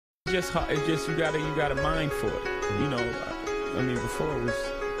just hard. It's just you got a mind for it. You know, I mean, before it was,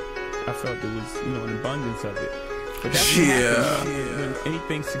 I felt there was, you know, an abundance of it. But that's what happens, you know, when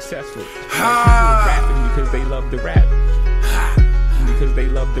anything's successful. Like, people are rapping because they love the rap. Because they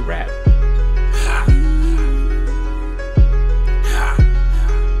love the rap.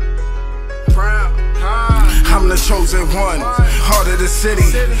 I'm the chosen one, heart of the city,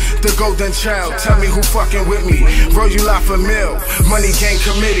 the golden child. Tell me who fucking with me. Roll you life a mill, money gang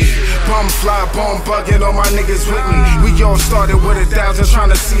committee. Bum fly, bum bugging, all my niggas with me. We all started with 1,000,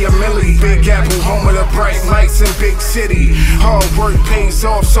 trying to see a milli. Big Apple, home of the bright lights in big city. Hard work pays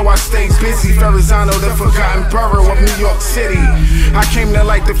off, so I stay busy. Verrazano, the forgotten borough of New York City. I came there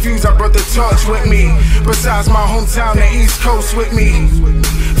like the fuse, I brought the torch with me. Besides my hometown, the East Coast with me.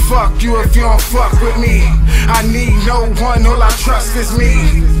 Fuck you if you don't fuck with me. I need no one, all I trust is me.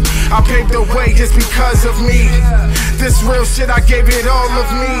 I paved the way just because of me. This real shit, I gave it all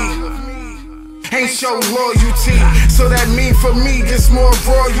of me. Ain't show loyalty, so that mean for me gets more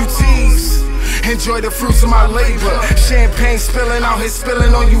royalties. Enjoy the fruits of my labor. Champagne spilling out here,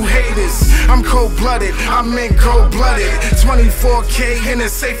 spilling on you haters. I'm cold-blooded, I'm in cold-blooded. 24K in the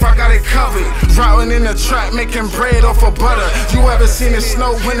safe, I got it covered. Routing in the trap, making bread off of butter. You ever seen it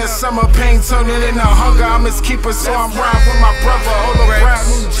snow, winter, summer, pain turning into hunger? I'm his keeper, so I'm riding with my brother. Hold up, rap,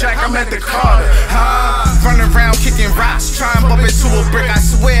 Jack, I'm at the Carter. Running around kicking rocks, trying to bump into a brick. I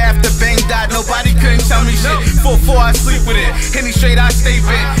swear after Bang died, nobody couldn't tell me shit. 4-4, I sleep with it. Henny straight, I stay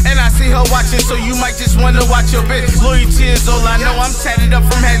bent. And I see her watching, so you might just wanna watch your bitch. Loyalty is all I know, I'm tatted up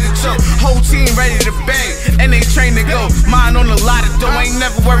from head to toe. Whole team ready to bang, and they train to go. Mine on a lot of dough, ain't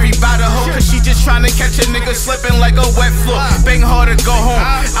never worried about a hoe. Cause she just trying to catch a nigga slipping like a wet floor. Bang hard to go home,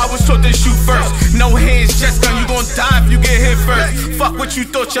 I was taught to shoot first. No hands, chest gun, you gon' die if you get hit first. Fuck what you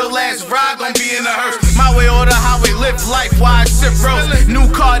thought your last ride gon' be in a hearse. My way or the highway, live life, why I sip rose.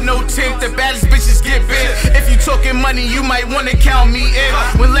 New car, no tint, the baddest bitches get big. If you talking money, you might wanna count me in.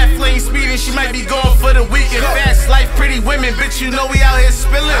 When left lane speeding, she might be going for the weekend. Fast life, pretty women, bitch, you know we out here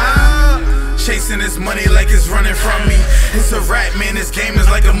spilling. Chasing this money like it's running from me. It's a rat, man, this game is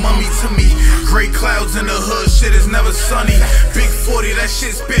like a mummy to me. Gray clouds in the hood, shit is never sunny. Big 40, that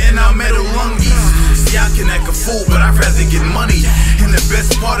shit spitting out metal lungies. See, I can act a fool, but I'd rather get money. And the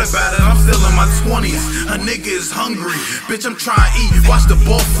best part about it, I'm still in my 20s. A nigga is hungry, bitch, I'm trying to eat. Watch the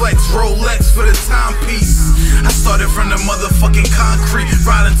ball flex, Rolex for the timepiece. I started from the motherfucking concrete,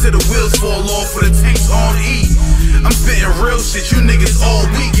 riding till the wheels fall off for the tanks on E. I'm spitting real shit, you niggas all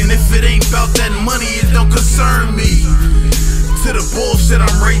weak. And if it ain't about that money, it don't concern me. To the bullshit,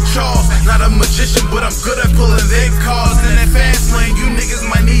 I'm Ray Charles. Not a magician, but I'm good at pulling their cars. In that fast lane, you niggas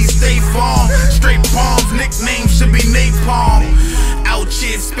might need State Farm. Straight palms, nickname should be Napalm. Out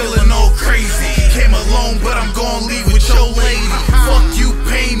here spilling all crazy. Came alone, but I'm gon' leave with your lady. Fuck you,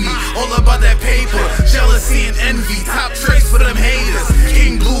 pay me. All about that paper. Jealousy and envy, top traits for them haters.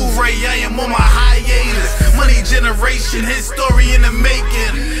 King Blu-ray, I am on my hiatus. Money generation, his story in the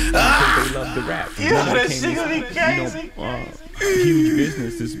making. Because they love the rap. Yeah, that shit gonna be crazy. Huge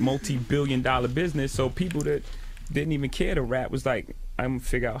business, this multi-billion-dollar business. So people that didn't even care to rap was like, I'm gonna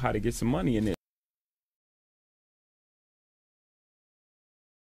figure out how to get some money in this.